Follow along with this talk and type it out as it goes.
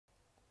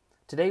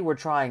Today we're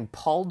trying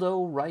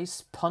Paldo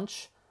Rice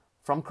Punch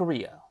from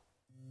Korea.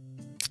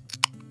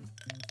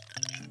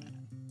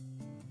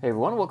 Hey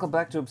everyone, welcome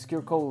back to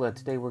Obscure Cola.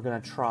 Today we're going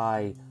to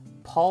try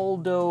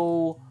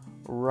Paldo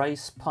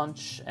Rice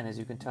Punch, and as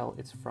you can tell,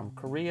 it's from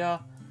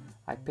Korea.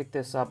 I picked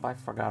this up, I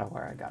forgot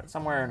where I got it.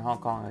 Somewhere in Hong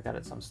Kong, I got it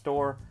at some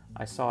store.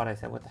 I saw it, I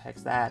said, what the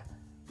heck's that?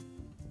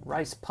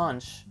 Rice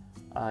Punch,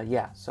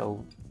 yeah,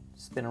 so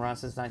it's been around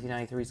since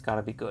 1993, it's got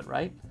to be good,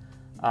 right?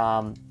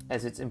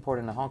 As it's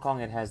imported into Hong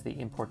Kong, it has the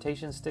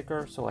importation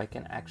sticker, so I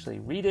can actually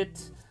read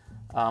it.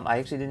 I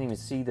actually didn't even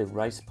see the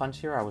Rice Punch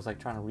here. I was like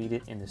trying to read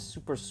it in the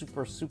super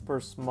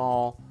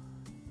small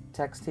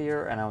text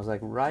here, and I was like,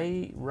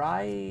 Rico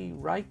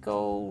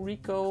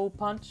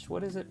Punch?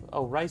 What is it?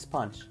 Oh, Rice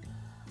Punch.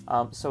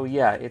 So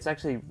yeah, it's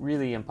actually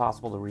really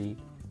impossible to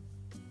read.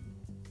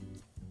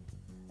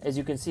 As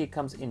you can see, it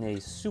comes in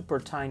a super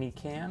tiny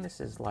can. This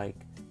is like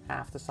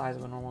half the size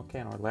of a normal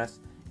can or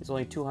less. It's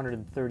only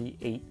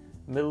 238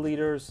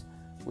 milliliters,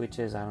 which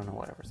is, I don't know,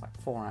 whatever, it's like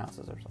 4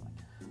 ounces or something.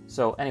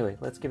 So anyway,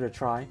 let's give it a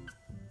try.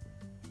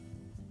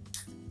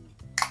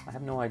 I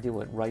have no idea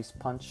what Rice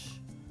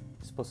Punch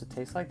is supposed to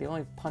taste like. The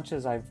only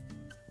punches I've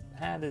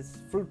had is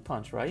fruit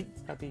punch, right?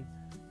 It's gotta be,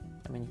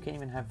 I mean, you can't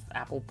even have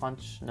apple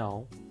punch,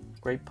 no.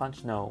 Grape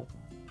punch, no.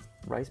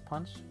 Rice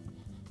punch,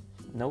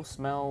 no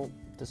smell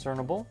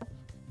discernible.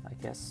 I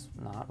guess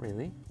not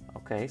really.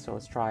 Okay, so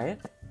let's try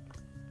it.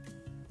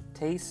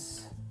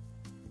 Tastes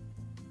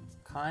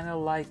kind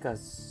of like a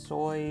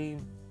soy,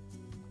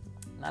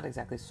 not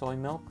exactly soy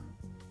milk,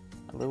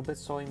 a little bit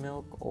soy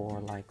milk, or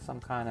like some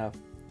kind of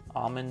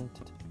almond,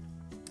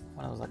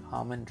 one of those like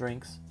almond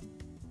drinks.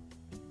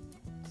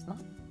 It's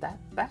not that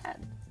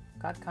bad.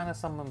 Got kind of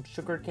some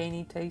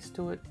sugar-caney taste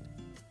to it.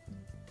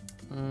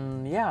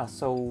 Yeah,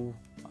 so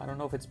I don't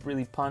know if it's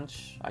really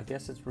punch. I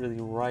guess it's really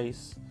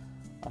rice.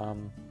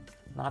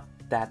 Not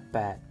that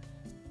bad.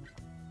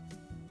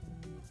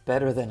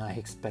 Better than I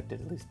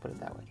expected, at least put it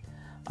that way.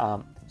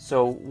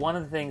 So one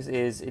of the things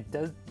is it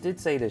did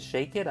say to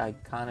shake it. I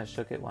kind of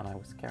shook it when I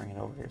was carrying it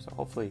over here, so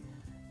hopefully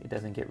it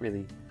doesn't get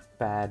really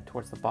bad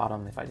towards the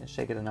bottom if I didn't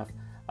shake it enough.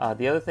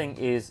 The other thing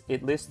is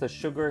it lists the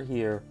sugar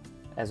here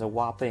as a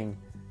whopping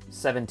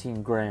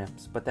 17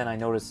 grams, but then I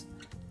noticed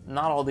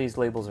not all these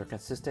labels are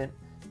consistent.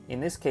 In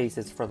this case,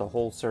 it's for the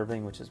whole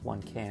serving, which is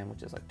one can,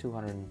 which is like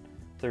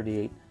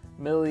 238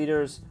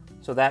 milliliters.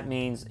 So that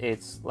means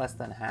it's less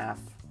than half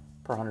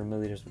per 100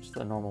 milliliters, which is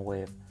the normal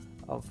way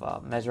of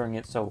measuring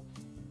it. So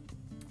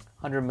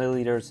 100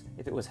 milliliters,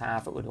 if it was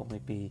half, it would only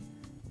be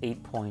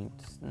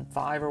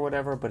 8.5 or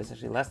whatever, but it's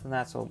actually less than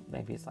that, so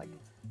maybe it's like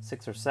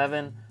 6 or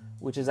 7,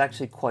 which is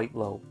actually quite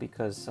low,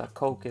 because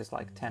Coke is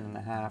like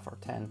 10.5 or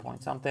 10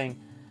 point something,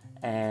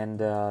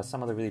 and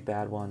some of the really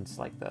bad ones,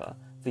 like the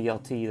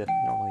VLT that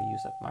I normally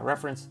use as my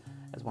reference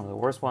as one of the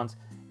worst ones,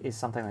 is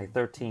something like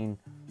 13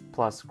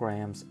 plus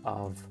grams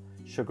of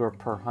sugar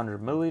per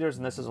 100 milliliters,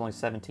 and this is only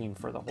 17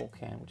 for the whole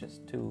can, which is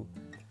 2.4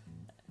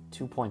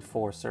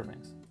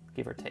 servings,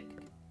 give or take,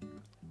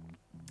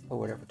 or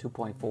whatever,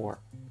 2.4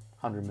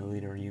 100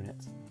 milliliter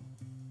units.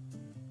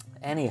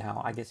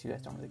 Anyhow, I guess you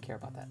guys don't really care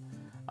about that.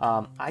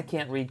 I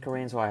can't read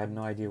Korean, so I have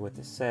no idea what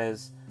this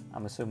says.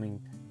 I'm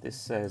assuming this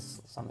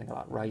says something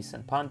about rice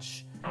and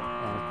punch,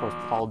 and of course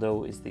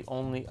Paldo is the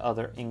only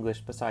other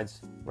English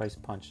besides Rice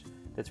Punch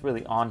that's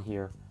really on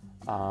here,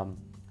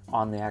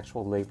 on the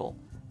actual label.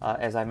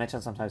 As I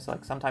mentioned,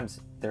 sometimes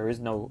there is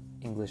no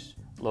English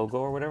logo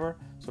or whatever,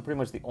 so pretty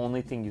much the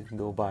only thing you can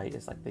go by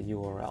is like the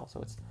URL. So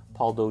it's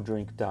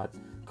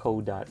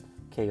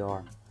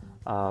paldodrink.co.kr.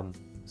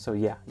 So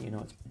yeah, you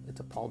know it's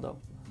a Paldo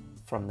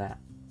from that.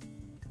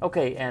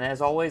 Okay, and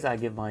as always, I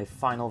give my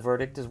final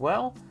verdict as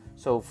well.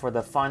 So for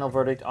the final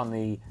verdict on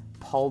the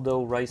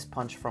Paldo Rice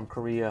Punch from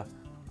Korea,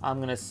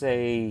 I'm gonna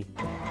say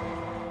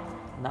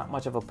not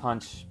much of a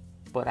punch,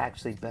 but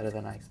actually better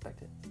than I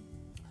expected.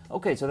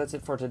 Okay, so that's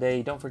it for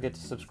today. Don't forget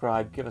to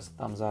subscribe, give us a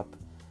thumbs up,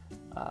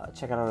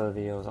 check out our other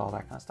videos, all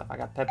that kind of stuff. I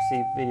got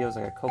Pepsi videos,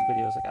 I got Coke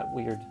videos, I got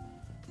weird,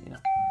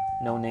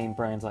 no-name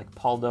brands like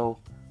Paldo.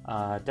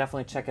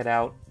 Definitely check it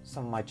out.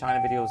 Some of my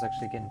China videos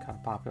actually getting kind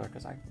of popular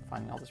because I'm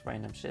finding all this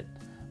random shit.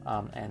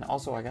 And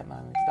also I got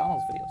my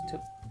McDonald's videos too.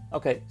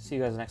 Okay, see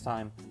you guys next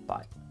time.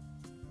 Bye.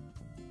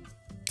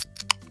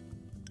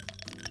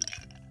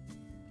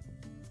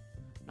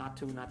 Not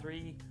 2, not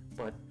 3,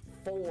 but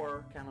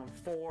 4, count on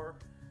 4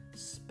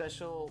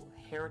 special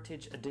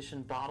Heritage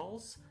Edition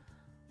bottles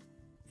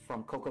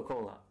from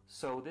Coca-Cola.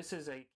 So this is a